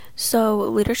So,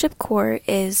 Leadership Core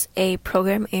is a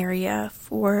program area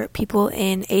for people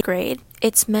in 8th grade.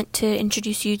 It's meant to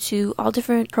introduce you to all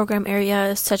different program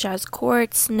areas such as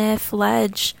court, SNF,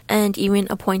 ledge, and even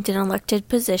appointed and elected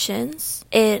positions.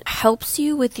 It helps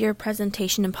you with your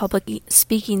presentation and public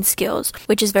speaking skills,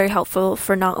 which is very helpful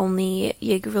for not only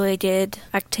YIG-related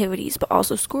activities, but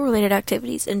also school-related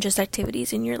activities and just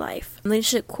activities in your life.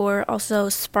 Leadership Core also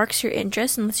sparks your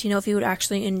interest and lets you know if you would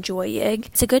actually enjoy YIG.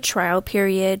 It's a good trial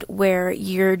period where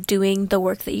you're doing the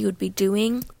work that you would be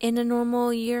doing in a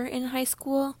normal year in high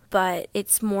school, but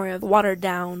it's more of a watered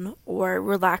down or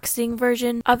relaxing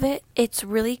version of it. It's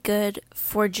really good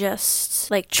for just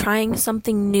like trying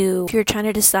something new. If you're trying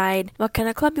to decide what kind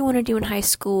of club you want to do in high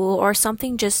school or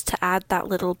something just to add that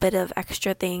little bit of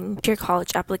extra thing to your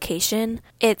college application,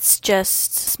 it's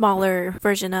just a smaller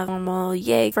version of normal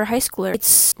YIG for high schoolers.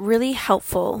 It's really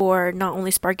helpful for not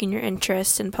only sparking your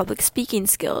interest in public speaking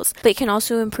skills, but it can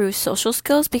also improve social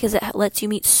skills because it lets you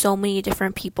meet so many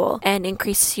different people and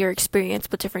increases your experience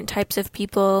with different types of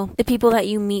people. The people that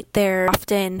you meet there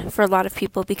often, for a lot of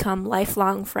people, become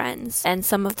lifelong friends and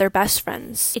some of their best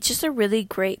friends. It's just a really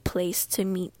great place to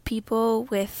meet people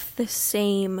with the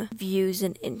same views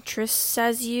and interests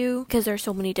as you because there are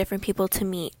so many different people to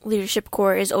meet. Leadership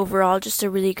Core is overall just a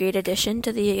really great addition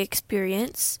to the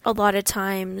experience. A lot of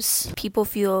times people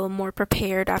feel more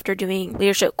prepared after doing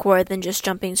Leadership Core than just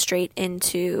jumping straight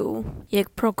into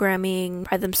YIG programming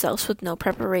by themselves with no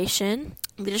preparation.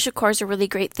 Leadership Core is a really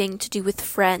great thing to do with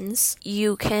friends.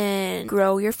 You can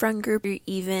grow your friend group or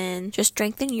even just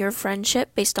strengthen your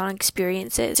friendship based on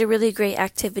experiences. It's a really great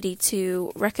activity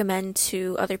to recommend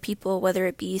to other people, whether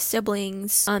it be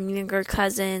siblings, younger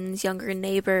cousins, younger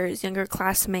neighbors, younger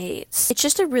classmates. It's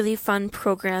just a really fun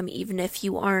program even if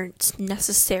you aren't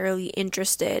necessarily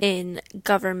interested in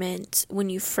government when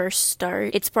you first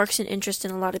start. It sparks an interest in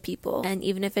a lot of people, and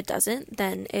even if it doesn't,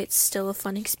 then it's still a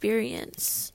fun experience.